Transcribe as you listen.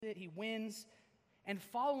it, he wins. And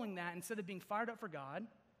following that, instead of being fired up for God,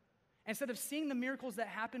 instead of seeing the miracles that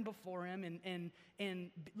happened before him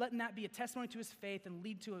and letting that be a testimony to his faith and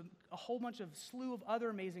lead to a whole bunch of slew of other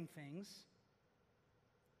amazing things,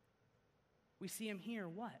 we see him here,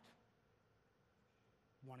 what?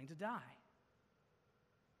 Wanting to die.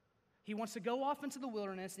 He wants to go off into the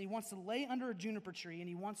wilderness, and he wants to lay under a juniper tree, and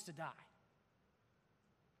he wants to die.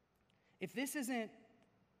 If this isn't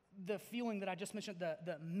the feeling that I just mentioned,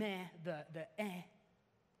 the meh, the eh,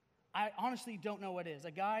 I honestly don't know what is.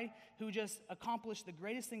 A guy who just accomplished the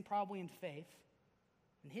greatest thing probably in faith,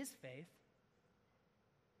 in his faith,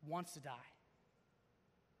 wants to die.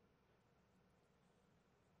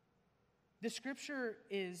 This scripture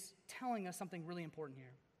is telling us something really important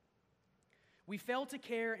here. We fail to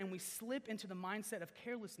care and we slip into the mindset of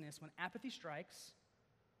carelessness when apathy strikes,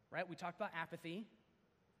 right? We talked about apathy.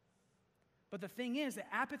 But the thing is that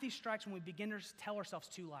apathy strikes when we begin to tell ourselves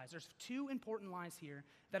two lies. There's two important lies here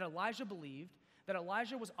that Elijah believed, that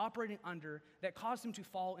Elijah was operating under, that caused him to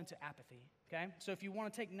fall into apathy, okay? So if you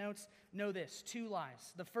want to take notes, know this, two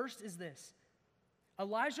lies. The first is this.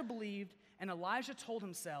 Elijah believed and Elijah told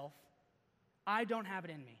himself, I don't have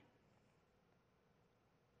it in me.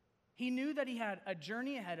 He knew that he had a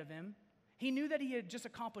journey ahead of him. He knew that he had just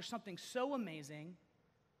accomplished something so amazing.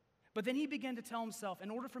 But then he began to tell himself, in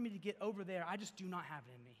order for me to get over there, I just do not have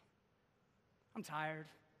it in me. I'm tired.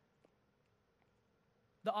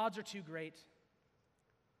 The odds are too great.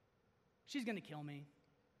 She's going to kill me.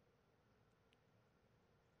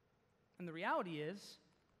 And the reality is,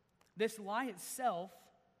 this lie itself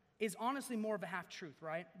is honestly more of a half-truth,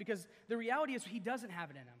 right? Because the reality is he doesn't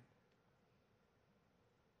have it in him.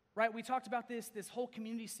 Right? We talked about this whole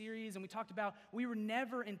community series, and we talked about we were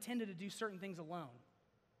never intended to do certain things alone.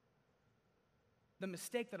 The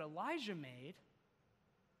mistake that Elijah made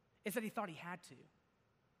is that he thought he had to.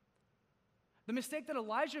 The mistake that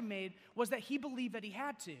Elijah made was that he believed that he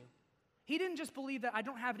had to. He didn't just believe that I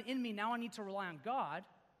don't have it in me, now I need to rely on God.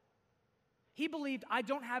 He believed I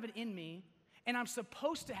don't have it in me, and I'm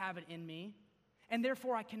supposed to have it in me, and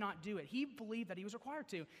therefore I cannot do it. He believed that he was required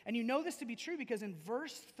to. And you know this to be true because in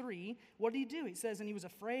verse 3, what did he do? He says, and he was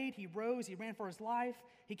afraid, he rose, he ran for his life,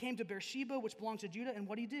 he came to Beersheba, which belonged to Judah, and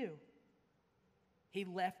what did he do? He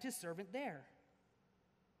left his servant there.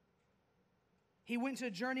 He went to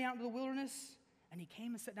a journey out into the wilderness, and he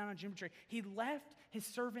came and sat down on a juniper tree. He left his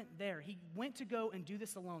servant there. He went to go and do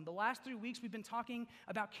this alone. The last 3 weeks, we've been talking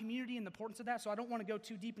about community and the importance of that, so I don't want to go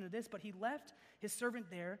too deep into this, but he left his servant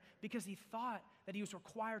there because he thought that he was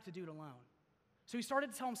required to do it alone. So he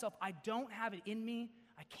started to tell himself, I don't have it in me.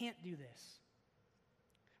 I can't do this.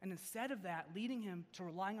 And instead of that, leading him to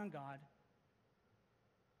relying on God,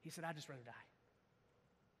 he said, I'd just rather die.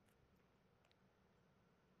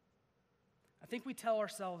 I think we tell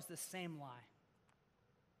ourselves the same lie.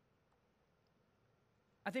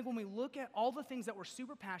 I think when we look at all the things that we're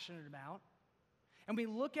super passionate about, and we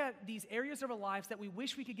look at these areas of our lives that we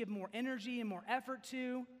wish we could give more energy and more effort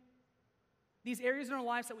to, these areas in our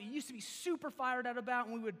lives that we used to be super fired out about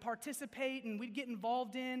and we would participate and we'd get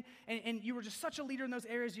involved in, and you were just such a leader in those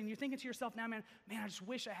areas, and you're thinking to yourself now, man, I just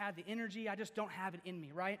wish I had the energy, I just don't have it in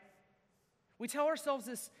me, right? We tell ourselves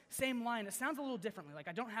this same line. It sounds a little differently. Like,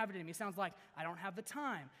 I don't have it in me. It sounds like, I don't have the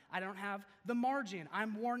time. I don't have the margin.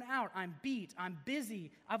 I'm worn out. I'm beat. I'm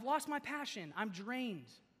busy. I've lost my passion. I'm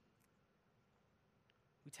drained.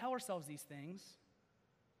 We tell ourselves these things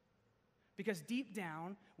because deep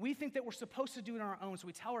down, we think that we're supposed to do it on our own, so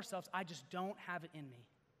we tell ourselves, I just don't have it in me.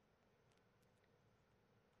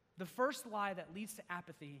 The first lie that leads to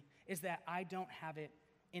apathy is that I don't have it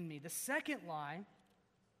in me. The second lie,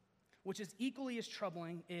 which is equally as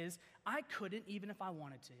troubling, is I couldn't even if I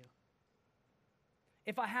wanted to.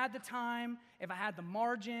 If I had the time, if I had the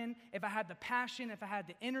margin, if I had the passion, if I had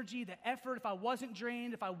the energy, the effort, if I wasn't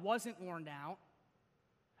drained, if I wasn't worn out,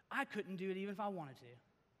 I couldn't do it even if I wanted to.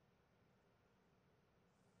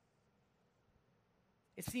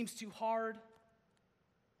 It seems too hard.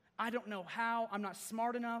 I don't know how. I'm not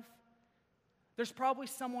smart enough. There's probably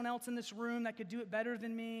someone else in this room that could do it better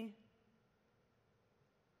than me.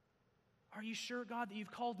 Are you sure, God, that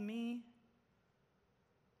you've called me?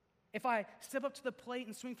 If I step up to the plate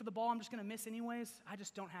and swing for the ball, I'm just going to miss anyways. I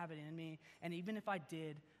just don't have it in me. And even if I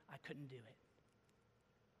did, I couldn't do it.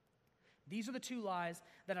 These are the two lies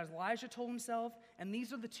that Elijah told himself, and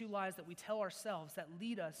these are the two lies that we tell ourselves that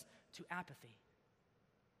lead us to apathy.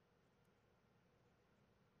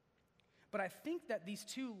 But I think that these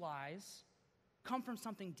two lies come from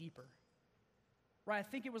something deeper. Right, I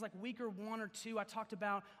think it was like week 1 or 2, I talked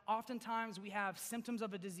about oftentimes we have symptoms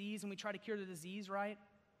of a disease and we try to cure the disease, right?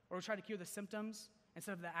 Or we try to cure the symptoms.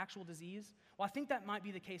 instead of the actual disease? Well, I think that might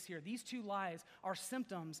be the case here. These two lies are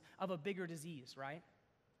symptoms of a bigger disease, right?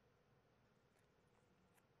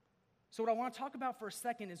 So what I want to talk about for a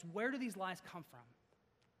second is, where do these lies come from?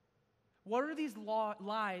 What do these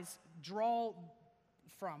lies draw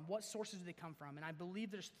from? What sources do they come from? And I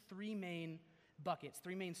believe there's three main buckets,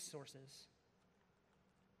 three main sources.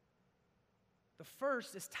 The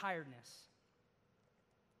first is tiredness.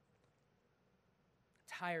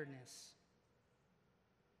 Tiredness.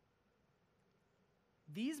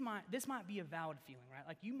 This might be a valid feeling, right?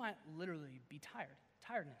 Like, you might literally be tired.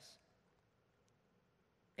 Tiredness.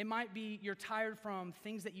 It might be you're tired from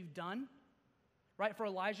things that you've done, right? For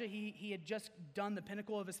Elijah, he had just done the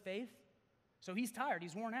pinnacle of his faith, so he's tired,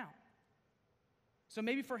 he's worn out. So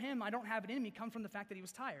maybe for him, I don't have an enemy come from the fact that he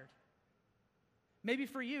was tired. Maybe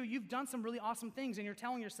for you, you've done some really awesome things and you're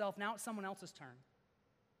telling yourself, now it's someone else's turn.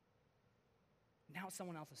 Now it's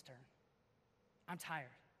someone else's turn. I'm tired.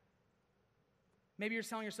 Maybe you're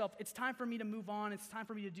telling yourself, it's time for me to move on, it's time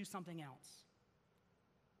for me to do something else.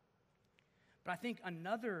 But I think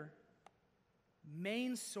another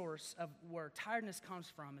main source of where tiredness comes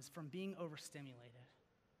from is from being overstimulated.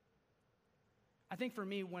 I think for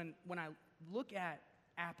me, when I look at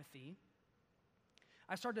apathy,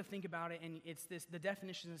 I start to think about it, and the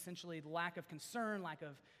definition is essentially lack of concern, lack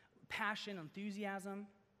of passion, enthusiasm.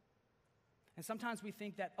 And sometimes we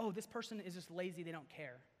think that, oh, this person is just lazy, they don't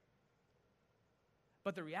care.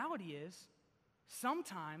 But the reality is,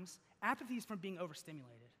 sometimes apathy is from being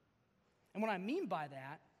overstimulated. And what I mean by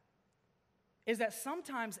that is that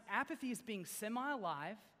sometimes apathy is being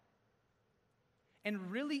semi-alive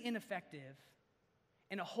and really ineffective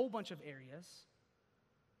in a whole bunch of areas,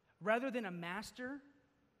 rather than a master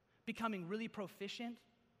becoming really proficient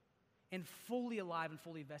and fully alive and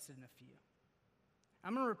fully vested in a few.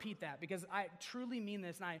 I'm going to repeat that because I truly mean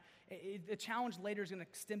this, and the challenge later is going to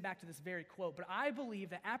extend back to this very quote, but I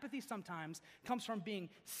believe that apathy sometimes comes from being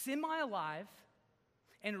semi-alive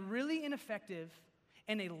and really ineffective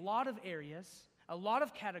in a lot of areas, a lot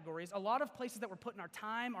of categories, a lot of places that we're putting our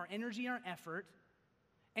time, our energy, our effort,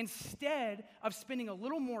 instead of spending a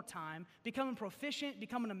little more time becoming proficient,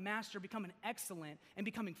 becoming a master, becoming excellent, and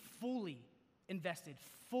becoming fully invested,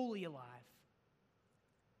 fully alive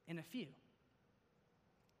in a few.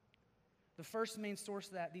 The first main source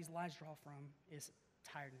that these lies draw from is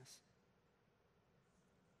tiredness.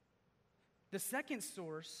 The second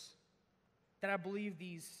source that I believe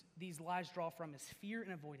these lies draw from is fear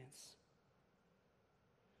and avoidance.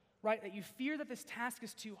 Right? That you fear that this task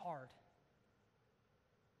is too hard.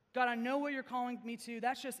 God, I know what you're calling me to.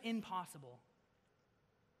 That's just impossible.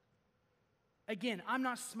 Again, I'm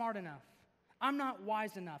not smart enough. I'm not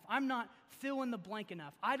wise enough. I'm not fill in the blank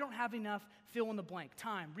enough. I don't have enough fill in the blank.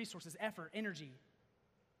 Time, resources, effort, energy.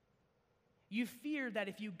 You fear that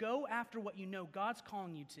if you go after what you know God's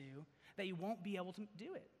calling you to, that you won't be able to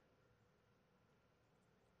do it.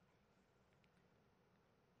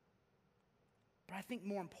 But I think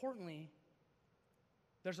more importantly,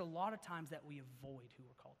 there's a lot of times that we avoid who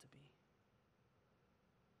we're called to be.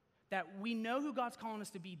 That we know who God's calling us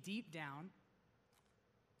to be deep down,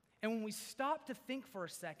 and when we stop to think for a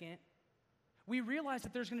second, we realize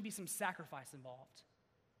that there's going to be some sacrifice involved.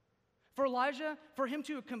 For Elijah, for him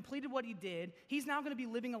to have completed what he did, he's now going to be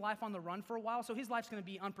living a life on the run for a while, so his life's going to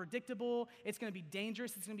be unpredictable, it's going to be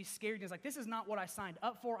dangerous, it's going to be scary. He's like, this is not what I signed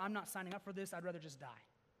up for, I'm not signing up for this, I'd rather just die.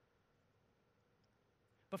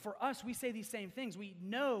 But for us, we say these same things. We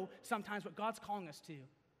know sometimes what God's calling us to.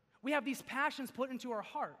 We have these passions put into our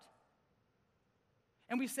heart.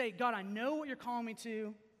 And we say, God, I know what you're calling me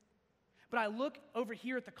to, but I look over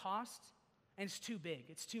here at the cost, and it's too big,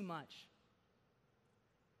 it's too much.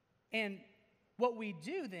 And what we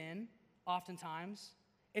do then, oftentimes,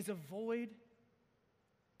 is avoid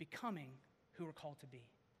becoming who we're called to be.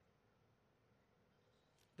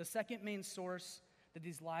 The second main source that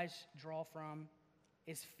these lies draw from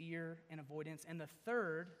is fear and avoidance. And the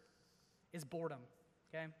third is boredom,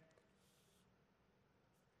 okay?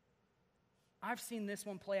 I've seen this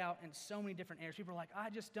one play out in so many different areas. People are like, I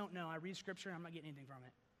just don't know. I read scripture and I'm not getting anything from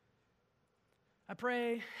it. I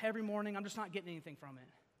pray every morning, I'm just not getting anything from it.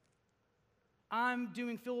 I'm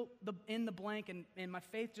doing fill in the blank and my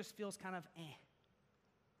faith just feels kind of eh.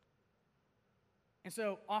 And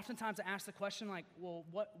so oftentimes I ask the question like, well,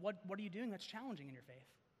 what are you doing that's challenging in your faith?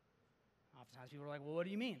 Oftentimes people are like, well, what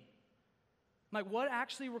do you mean? I'm like, what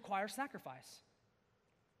actually requires sacrifice?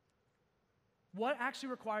 What actually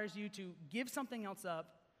requires you to give something else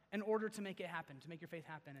up in order to make it happen, to make your faith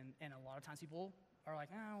happen? And a lot of times people are like,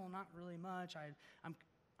 oh, well, not really much. I'm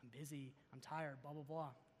busy. I'm tired, blah, blah, blah.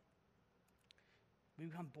 We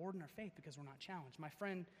become bored in our faith because we're not challenged. My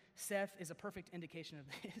friend Seth is a perfect indication of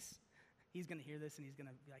this. He's going to hear this and he's going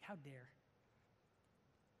to be like, how dare.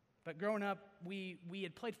 But growing up, we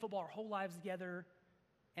had played football our whole lives together,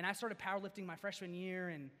 and I started powerlifting my freshman year,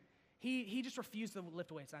 and he just refused to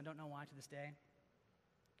lift weights, and I don't know why to this day.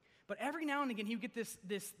 But every now and again, he would get this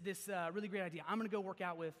really great idea. I'm going to go work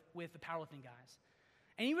out with the powerlifting guys.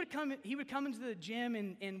 And he would come into the gym,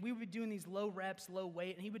 and we would be doing these low reps, low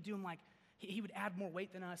weight, and he would do them like, he would add more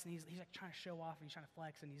weight than us, and he's like trying to show off, and he's trying to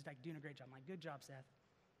flex, and he's like doing a great job. I'm like, good job, Seth.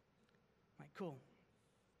 I'm like, cool.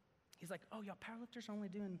 He's like, oh, y'all powerlifters are only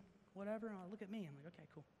doing whatever? And look at me. I'm like, okay,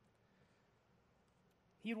 cool.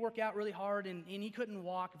 He would work out really hard, and he couldn't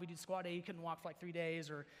walk. If we did squat day, he couldn't walk for like 3 days,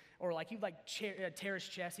 or like he would like tear his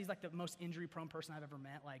chest. He's like the most injury-prone person I've ever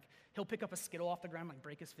met. Like he'll pick up a Skittle off the ground, like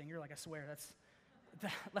break his finger. Like I swear,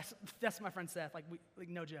 that's my friend Seth. Like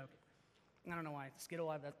no joke. I don't know why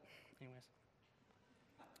Skittle. Anyways,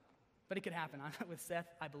 but it could happen. With Seth,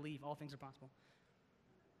 I believe all things are possible.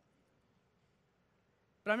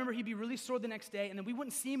 But I remember he'd be really sore the next day, and then we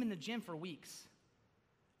wouldn't see him in the gym for weeks.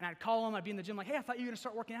 And I'd call him, I'd be in the gym like, hey, I thought you were going to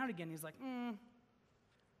start working out again. He's like,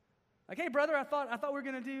 Like, hey, brother, I thought we were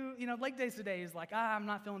going to do, leg days today. He's like, I'm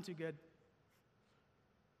not feeling too good.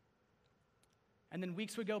 And then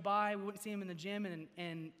weeks would go by, we wouldn't see him in the gym,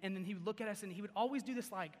 and then he would look at us, and he would always do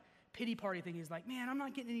this, like, pity party thing. He's like, man, I'm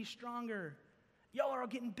not getting any stronger. Y'all are all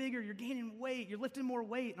getting bigger. You're gaining weight. You're lifting more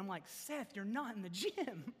weight. And I'm like, Seth, you're not in the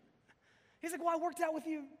gym. He's like, well, I worked out with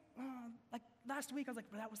you like last week. I was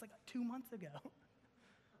like, that was like 2 months ago.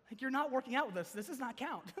 Like, you're not working out with us. This does not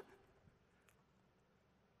count.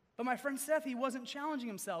 But my friend Seth, he wasn't challenging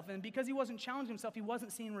himself. And because he wasn't challenging himself, he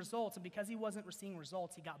wasn't seeing results. And because he wasn't seeing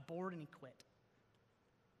results, he got bored and he quit.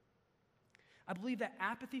 I believe that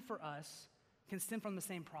apathy for us can stem from the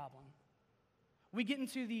same problem. We get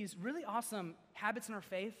into these really awesome habits in our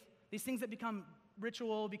faith, these things that become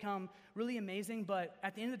ritual, become really amazing, but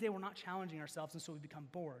at the end of the day, we're not challenging ourselves, and so we become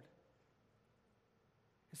bored.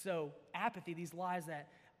 And so apathy, these lies that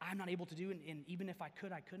I'm not able to do, and even if I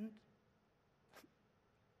could, I couldn't,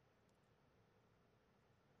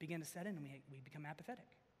 begin to set in, and we become apathetic.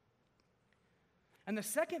 And the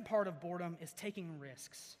second part of boredom is taking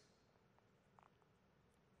risks.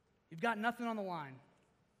 You've got nothing on the line.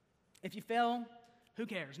 If you fail, who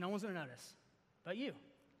cares? No one's going to notice but you.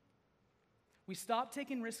 We stop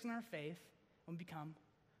taking risks in our faith and we become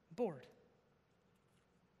bored.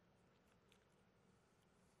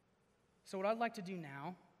 So what I'd like to do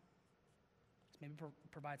now is maybe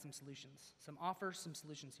provide some solutions, some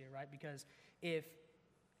solutions here, right? Because if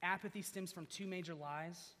apathy stems from two major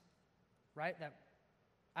lies, right, that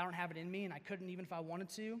I don't have it in me and I couldn't even if I wanted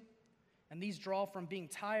to, and these draw from being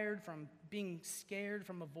tired, from being scared,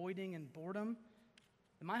 from avoiding and boredom,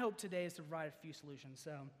 and my hope today is to provide a few solutions.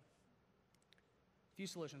 So, a few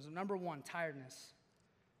solutions. Number one, tiredness.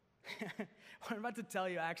 What I'm about to tell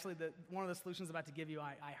you, actually, one of the solutions I'm about to give you,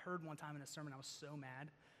 I heard one time in a sermon, I was so mad.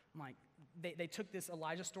 I'm like, they took this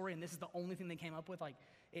Elijah story, and this is the only thing they came up with. Like,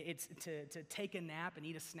 it's to take a nap and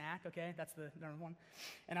eat a snack, okay? That's the number one.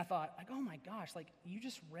 And I thought, like, oh my gosh, like, you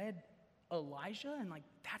just read Elijah, and like,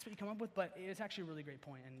 that's what you come up with? But it's actually a really great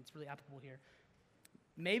point, and it's really applicable here.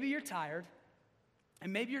 Maybe you're tired,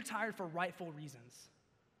 and maybe you're tired for rightful reasons.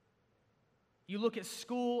 You look at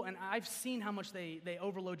school, and I've seen how much they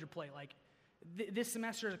overload your plate. Like, this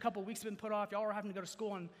semester, a couple weeks have been put off. Y'all are having to go to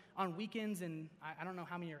school on weekends, and I don't know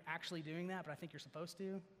how many are actually doing that, but I think you're supposed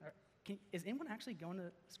to. Is anyone actually going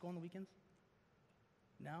to school on the weekends?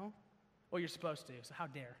 No? Well, you're supposed to, so how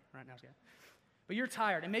dare, right now. But you're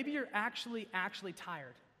tired, and maybe you're actually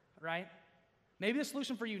tired, right? Maybe the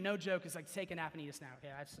solution for you, no joke, is like take a nap and eat a snack.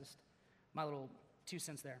 Okay, that's just my little 2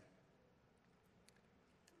 cents there.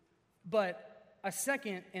 But a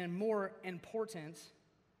second and more important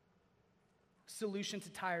solution to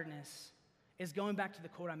tiredness is going back to the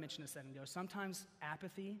quote I mentioned a second ago. Sometimes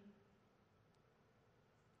apathy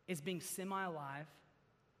is being semi-alive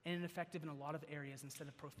and ineffective in a lot of areas instead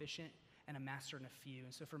of proficient and a master in a few.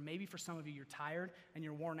 And so maybe for some of you, you're tired and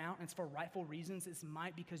you're worn out, and it's for rightful reasons. It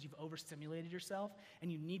might because you've overstimulated yourself,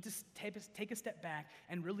 and you need to take a step back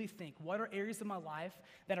and really think, what are areas of my life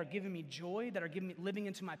that are giving me joy, that are giving me living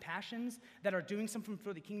into my passions, that are doing something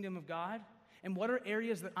for the kingdom of God? And what are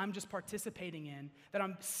areas that I'm just participating in, that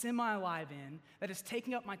I'm semi-alive in, that is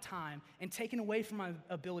taking up my time and taking away from my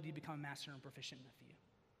ability to become a master and proficient in a few?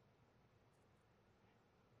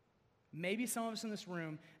 Maybe some of us in this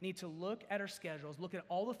room need to look at our schedules, look at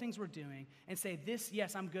all the things we're doing, and say, this,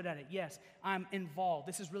 yes, I'm good at it. Yes, I'm involved.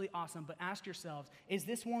 This is really awesome. But ask yourselves, is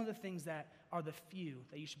this one of the things that are the few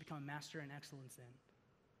that you should become a master and excellence in?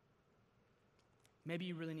 maybe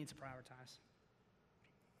you really need to prioritize.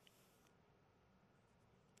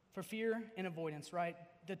 For fear and avoidance, right?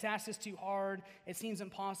 The task is too hard. It seems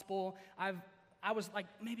impossible. I was like,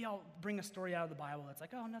 maybe I'll bring a story out of the Bible that's like,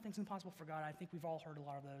 oh, nothing's impossible for God. I think we've all heard a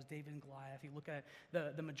lot of those, David and Goliath. You look at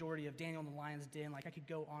the majority of Daniel and the lion's den, like I could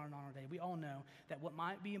go on and on all day. We all know that what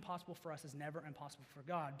might be impossible for us is never impossible for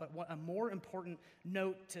God. But what a more important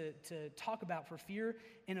note to talk about for fear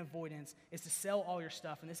and avoidance is to sell all your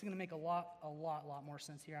stuff. And this is going to make a lot more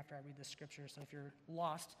sense here after I read this scripture. So if you're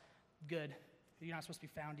lost, good. You're not supposed to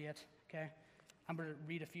be found yet, okay? I'm going to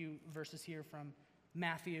read a few verses here from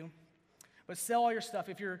Matthew. But sell all your stuff.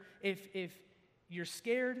 If you're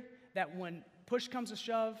scared that when push comes to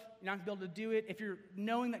shove, you're not going to be able to do it. If you're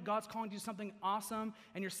knowing that God's calling you to something awesome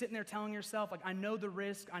and you're sitting there telling yourself, like, I know the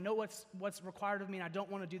risk, I know what's required of me, and I don't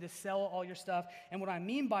want to do this, sell all your stuff. And what I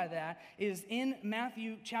mean by that is in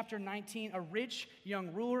Matthew chapter 19, a rich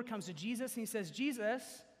young ruler comes to Jesus and he says, Jesus,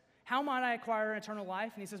 how might I acquire eternal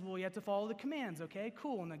life? And he says, well, you have to follow the commands, okay?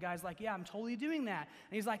 Cool. And the guy's like, yeah, I'm totally doing that.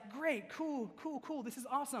 And he's like, great, cool. This is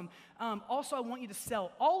awesome. Also, I want you to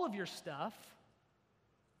sell all of your stuff,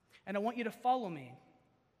 and I want you to follow me.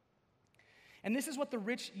 And this is what the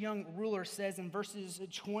rich young ruler says in verses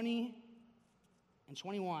 20 and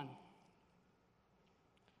 21. It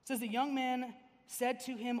says, the young man said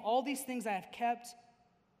to him, all these things I have kept.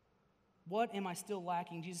 What am I still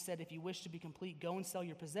lacking? Jesus said, if you wish to be complete, go and sell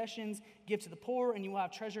your possessions, give to the poor, and you will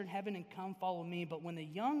have treasure in heaven, and come follow me. But when the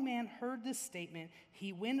young man heard this statement,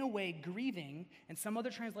 he went away grieving. In some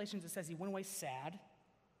other translations, it says he went away sad.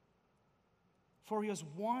 For he was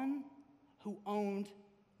one who owned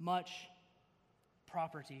much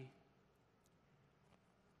property.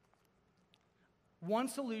 One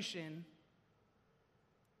solution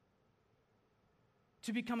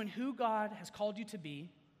to becoming who God has called you to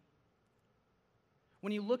be.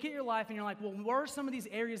 When you look at your life and you're like, well, what are some of these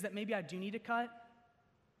areas that maybe I do need to cut?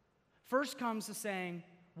 First comes to saying,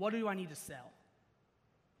 what do I need to sell?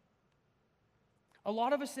 A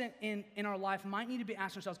lot of us in our life might need to be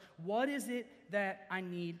asking ourselves, what is it that I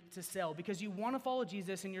need to sell? Because you want to follow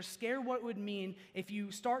Jesus and you're scared what it would mean if you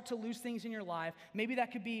start to lose things in your life. Maybe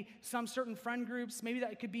that could be some certain friend groups. Maybe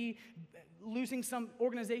that could be losing some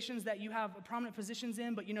organizations that you have prominent positions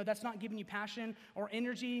in, but that's not giving you passion or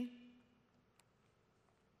energy.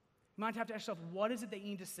 You might have to ask yourself, what is it that you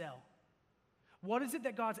need to sell? What is it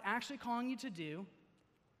that God's actually calling you to do?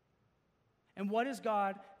 And what is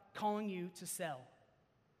God calling you to sell?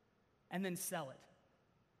 And then sell it.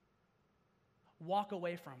 Walk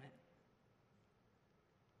away from it.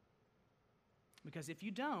 Because if you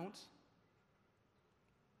don't,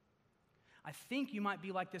 I think you might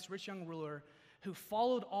be like this rich young ruler who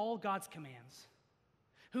followed all God's commands.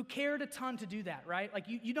 Who cared a ton to do that, right? Like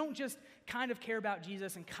you don't just kind of care about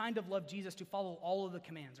Jesus and kind of love Jesus to follow all of the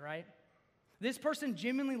commands, right? This person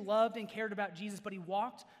genuinely loved and cared about Jesus, but he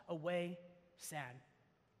walked away sad.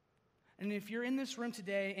 And if you're in this room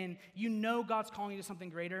today and you know God's calling you to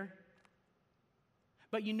something greater,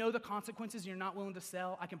 but you know the consequences and you're not willing to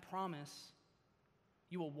sell, I can promise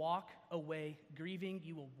you will walk away grieving,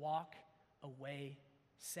 you will walk away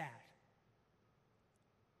sad.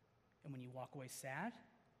 And when you walk away sad,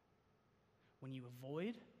 when you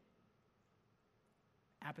avoid,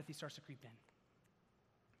 apathy starts to creep in.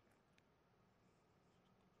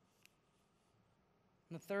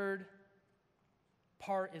 And the third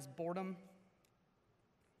part is boredom.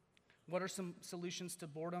 What are some solutions to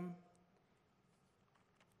boredom?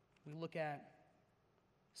 We look at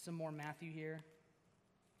some more Matthew here.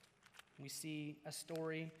 We see a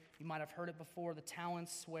story. You might have heard it before, the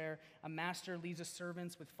talents, where a master leaves his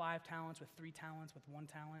servants with 5 talents, with 3 talents, with 1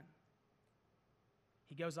 talent.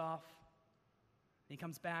 He goes off. He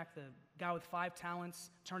comes back. The guy with 5 talents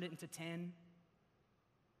turned it into 10.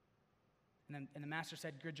 And the master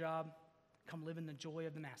said, good job. Come live in the joy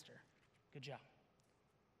of the master. Good job.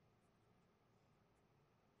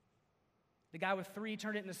 The guy with 3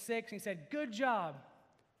 turned it into 6, and he said, good job.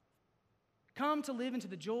 Come to live into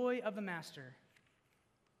the joy of the master.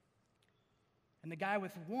 And the guy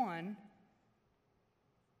with 1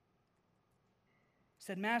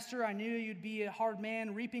 said, Master, I knew you'd be a hard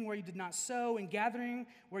man, reaping where you did not sow and gathering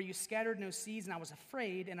where you scattered no seeds, and I was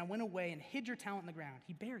afraid, and I went away and hid your talent in the ground.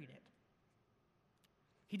 He buried it.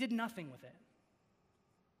 He did nothing with it.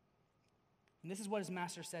 And this is what his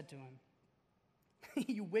master said to him.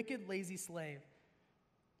 You wicked, lazy slave.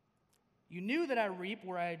 You knew that I reap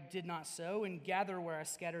where I did not sow and gather where I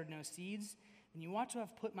scattered no seeds, and you ought to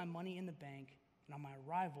have put my money in the bank, and on my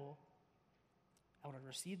arrival, I would have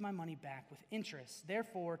received my money back with interest.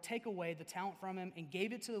 Therefore, take away the talent from him and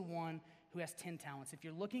gave it to the one who has 10 talents. If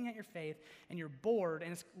you're looking at your faith and you're bored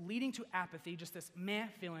and it's leading to apathy, just this meh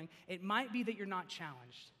feeling, it might be that you're not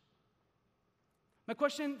challenged. My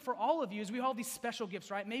question for all of you is we all have these special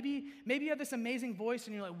gifts, right? Maybe you have this amazing voice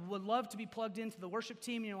and you're like, would love to be plugged into the worship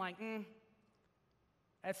team, and you're like,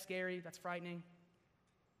 that's scary, that's frightening.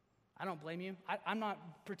 I don't blame you. I'm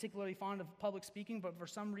not particularly fond of public speaking, but for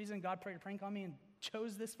some reason, God played a prank on me and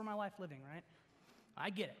chose this for my life living, right?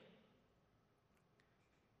 I get it.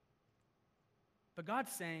 But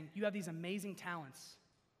God's saying, you have these amazing talents.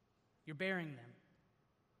 You're bearing them.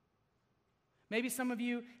 Maybe some of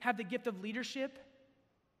you have the gift of leadership,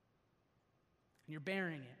 and you're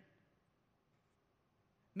bearing it.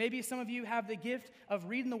 Maybe some of you have the gift of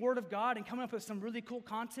reading the Word of God and coming up with some really cool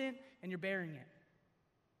content, and you're bearing it.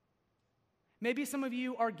 Maybe some of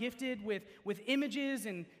you are gifted with images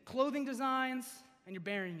and clothing designs, and you're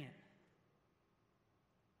bearing it.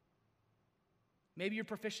 Maybe you're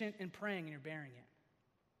proficient in praying, and you're bearing it.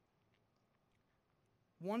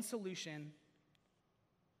 One solution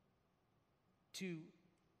to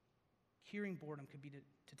curing boredom could be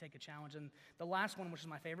to take a challenge. And the last one, which is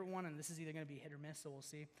my favorite one, and this is either going to be hit or miss, so we'll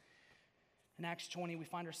see. In Acts 20, we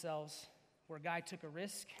find ourselves where a guy took a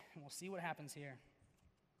risk, and we'll see what happens here.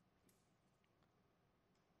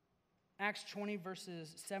 Acts 20,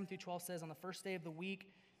 verses 7 through 12 says, on the first day of the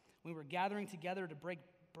week, we were gathering together to break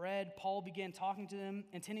bread. Paul began talking to them,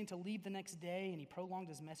 intending to leave the next day, and he prolonged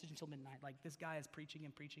his message until midnight. Like, this guy is preaching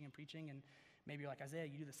and preaching and preaching, and maybe you're like, Isaiah,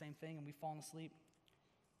 you do the same thing, and we've fallen asleep.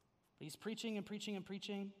 But he's preaching and preaching and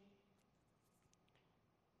preaching.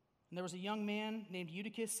 And there was a young man named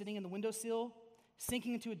Eutychus sitting in the windowsill,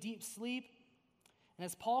 sinking into a deep sleep. And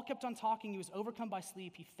as Paul kept on talking, he was overcome by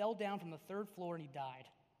sleep. He fell down from the third floor, and he died.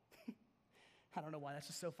 I don't know why. That's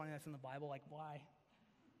just so funny that's in the Bible. Like, why?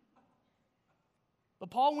 But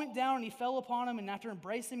Paul went down and he fell upon him, and after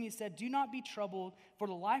embracing him, he said, do not be troubled, for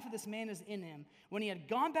the life of this man is in him. When he had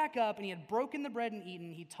gone back up and he had broken the bread and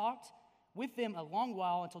eaten, he talked with them a long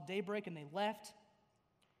while until daybreak, and they left.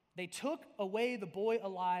 They took away the boy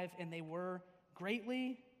alive, and they were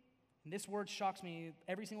greatly, and this word shocks me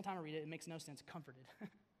every single time I read it, it makes no sense, comforted.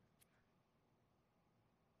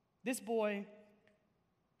 This boy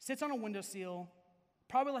sits on a windowsill,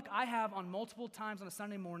 probably like I have on multiple times on a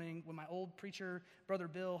Sunday morning when my old preacher, Brother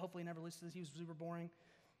Bill, hopefully he never listens to this, he was super boring,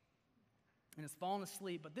 and has fallen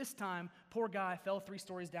asleep. But this time, poor guy fell 3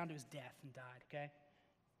 stories down to his death and died, okay?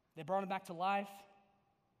 They brought him back to life,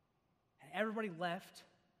 and everybody left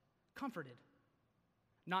comforted.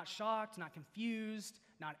 Not shocked, not confused,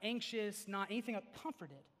 not anxious, not anything,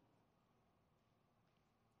 comforted.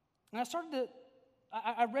 And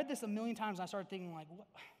I read this a million times, and I started thinking, like,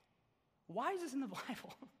 why is this in the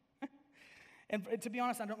Bible? And to be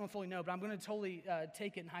honest, I don't fully know, but I'm going to totally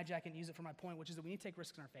take it and hijack it and use it for my point, which is that we need to take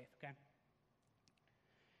risks in our faith, okay?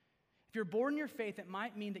 If you're bored in your faith, it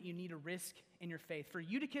might mean that you need a risk in your faith. For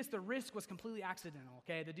Eutychus, the risk was completely accidental,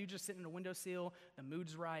 okay? The dude just sitting in a windowsill, the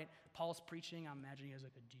mood's right, Paul's preaching, I'm imagining he has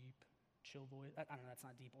like a deep, chill voice. I don't know, that's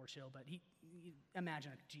not deep or chill, but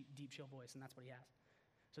imagine a deep, chill voice, and that's what he has.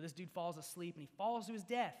 So this dude falls asleep, and he falls to his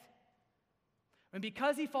death. And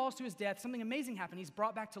because he falls to his death, something amazing happened. He's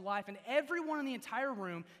brought back to life, and everyone in the entire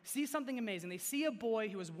room sees something amazing. They see a boy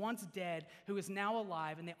who was once dead, who is now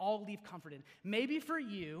alive, and they all leave comforted. Maybe for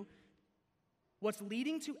you, what's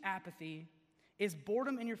leading to apathy is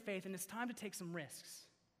boredom in your faith, and it's time to take some risks.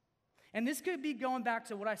 And this could be going back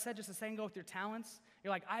to what I said just a second ago with your talents.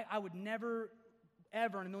 You're like, I would never,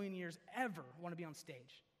 ever in a million years, ever want to be on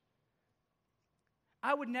stage.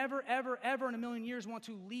 I would never, ever, ever in a million years want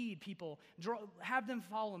to lead people, have them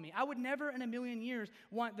follow me. I would never in a million years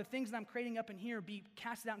want the things that I'm creating up in here be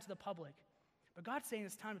casted out into the public. But God's saying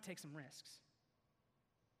it's time to take some risks.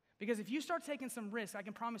 Because if you start taking some risks, I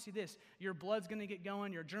can promise you this, your blood's going to get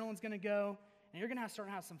going, your adrenaline's going to go, and you're going to start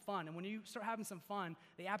to have some fun. And when you start having some fun,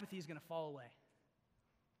 the apathy is going to fall away.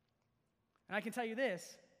 And I can tell you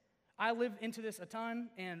this, I live into this a ton,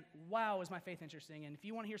 and wow, is my faith interesting. And if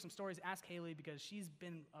you want to hear some stories, ask Haley, because she's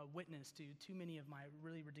been a witness to too many of my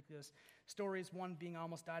really ridiculous stories, one being I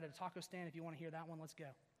almost died at a taco stand. If you want to hear that one, let's go.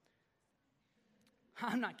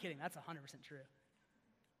 I'm not kidding. That's 100% true.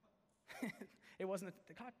 It wasn't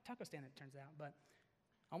the taco stand, it turns out, but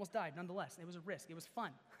I almost died nonetheless. It was a risk. It was fun.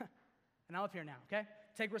 And I live here now, okay?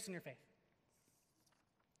 Take risks in your faith.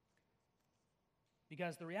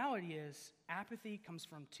 Because the reality is, apathy comes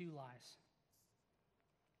from 2 lies.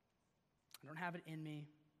 I don't have it in me.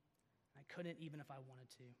 I couldn't even if I wanted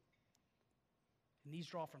to. And these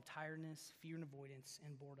draw from tiredness, fear and avoidance,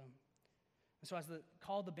 and boredom. And so as the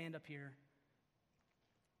call the band up here,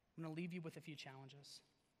 I'm going to leave you with a few challenges.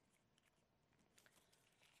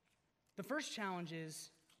 The first challenge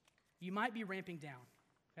is you might be ramping down,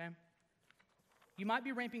 okay? You might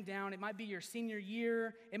be ramping down. It might be your senior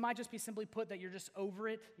year. It might just be simply put that you're just over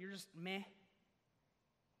it. You're just meh.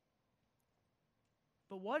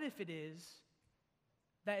 But what if it is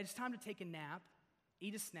that it's time to take a nap,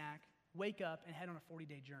 eat a snack, wake up, and head on a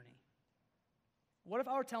 40-day journey? What if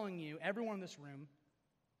I were telling you, everyone in this room,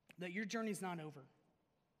 that your journey's not over?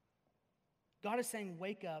 God is saying,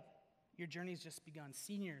 wake up, your journey's just begun.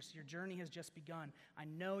 Seniors, your journey has just begun. I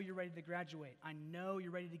know you're ready to graduate. I know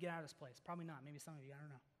you're ready to get out of this place. Probably not, maybe some of you, I don't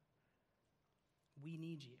know. We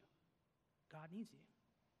need you. God needs you.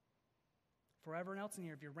 For everyone else in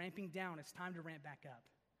here, if you're ramping down, it's time to ramp back up.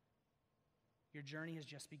 Your journey has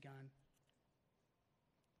just begun.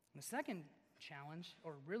 And the second challenge,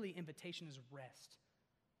 or really invitation, is rest.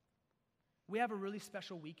 We have a really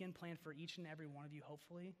special weekend planned for each and every one of you,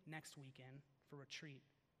 hopefully, next weekend for retreat.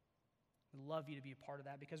 We'd love you to be a part of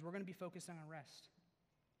that because we're going to be focusing on rest.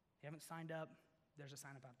 If you haven't signed up, there's a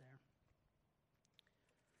sign up out there.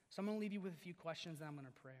 So I'm going to leave you with a few questions, and I'm going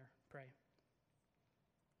to pray.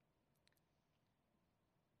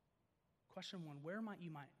 Question one, where might you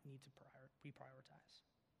need to reprioritize?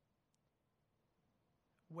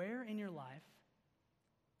 Where in your life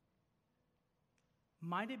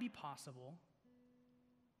might it be possible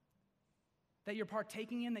that you're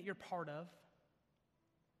partaking in, that you're part of,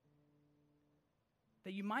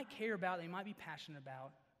 that you might care about, that you might be passionate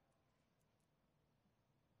about,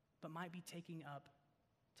 but might be taking up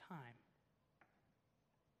time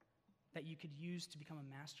that you could use to become a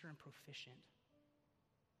master and proficient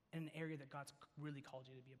in an area that God's really called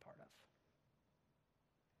you to be a part of?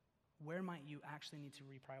 Where might you actually need to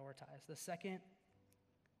reprioritize? The second,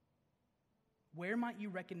 where might you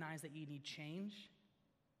recognize that you need change,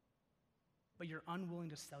 but you're unwilling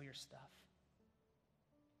to sell your stuff?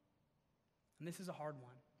 And this is a hard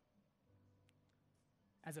one.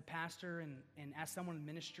 As a pastor and as someone in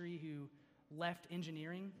ministry who left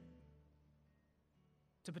engineering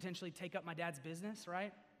to potentially take up my dad's business,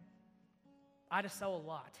 right? I had to sell a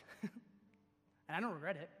lot. And I don't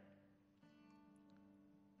regret it.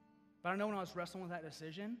 But I know when I was wrestling with that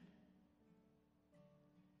decision,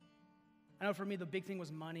 I know for me the big thing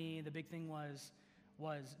was money. The big thing was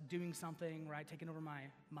doing something, right? Taking over my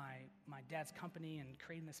dad's company and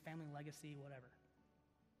creating this family legacy, whatever.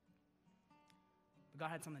 But God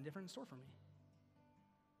had something different in store for me.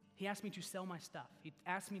 He asked me to sell my stuff. He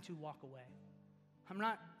asked me to walk away.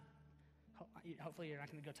 Hopefully you're not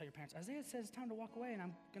going to go tell your parents, Isaiah says it's time to walk away and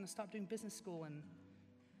I'm going to stop doing business school and,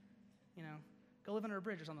 go live under a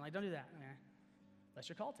bridge or something. Like, don't do that. Unless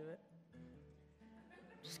you're called to it.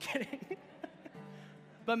 Just kidding.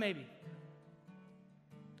 But maybe.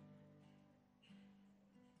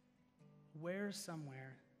 Where's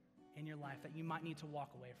somewhere in your life that you might need to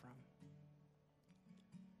walk away from?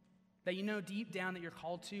 That you know deep down that you're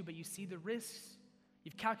called to, but you see the risks,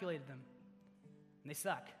 you've calculated them, and they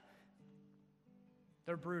suck.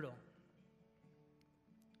 They're brutal.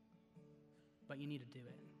 But you need to do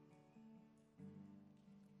it.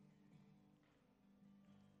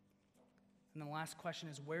 And the last question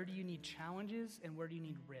is, where do you need challenges and where do you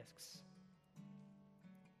need risks?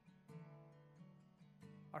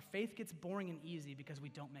 Our faith gets boring and easy because we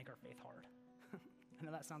don't make our faith hard. I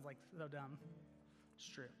know that sounds like so dumb. It's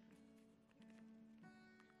true.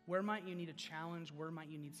 Where might you need a challenge? Where might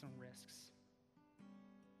you need some risks?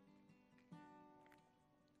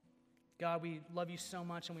 God, we love you so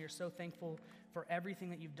much and we are so thankful for everything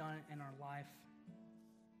that you've done in our life.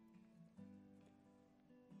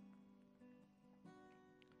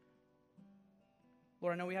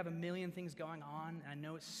 Lord, I know we have a million things going on, and I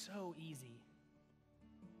know it's so easy,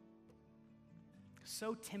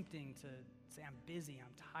 so tempting to say, I'm busy,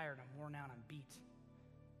 I'm tired, I'm worn out, I'm beat.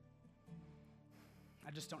 I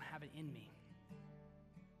just don't have it in me.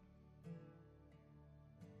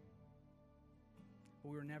 But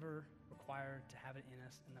we were never required to have it in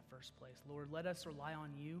us in the first place. Lord, let us rely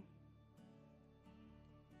on you.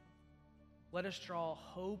 Let us draw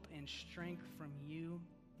hope and strength from you,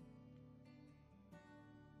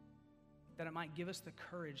 that it might give us the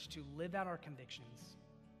courage to live out our convictions,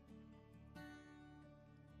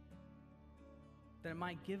 that it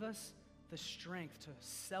might give us the strength to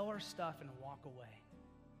sell our stuff and walk away.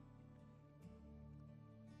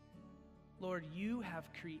 Lord, you have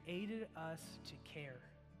created us to care,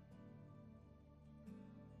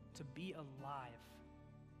 to be alive.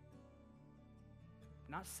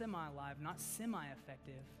 Not semi-alive, not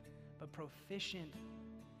semi-effective, but proficient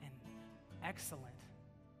and excellent.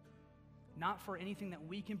 not for anything that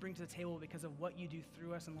we can bring to the table because of what you do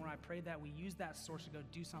through us. And Lord, I pray that we use that source to go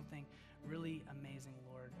do something really amazing,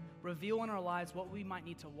 Lord. Reveal in our lives what we might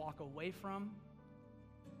need to walk away from.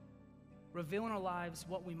 Reveal in our lives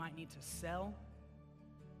what we might need to sell.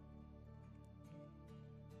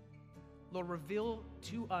 Lord, reveal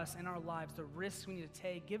to us in our lives the risks we need to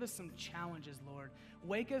take. Give us some challenges, Lord.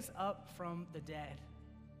 Wake us up from the dead.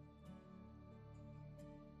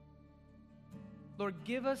 Lord,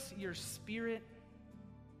 give us your Spirit,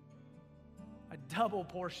 a double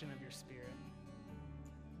portion of your Spirit.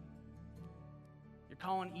 You're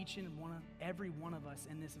calling each and every one of us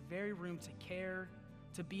in this very room to care,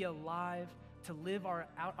 to be alive, to live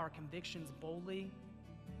out our convictions boldly.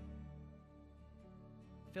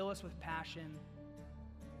 Fill us with passion.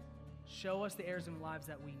 Show us the areas of our lives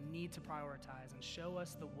that we need to prioritize, and show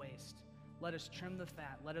us the waste. Let us trim the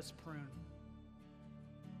fat. Let us prune.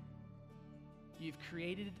 You've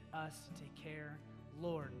created us to care.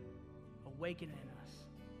 Lord, awaken in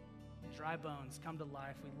us. Dry bones, come to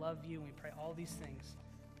life. We love you, and we pray all these things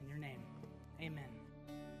in your name. Amen.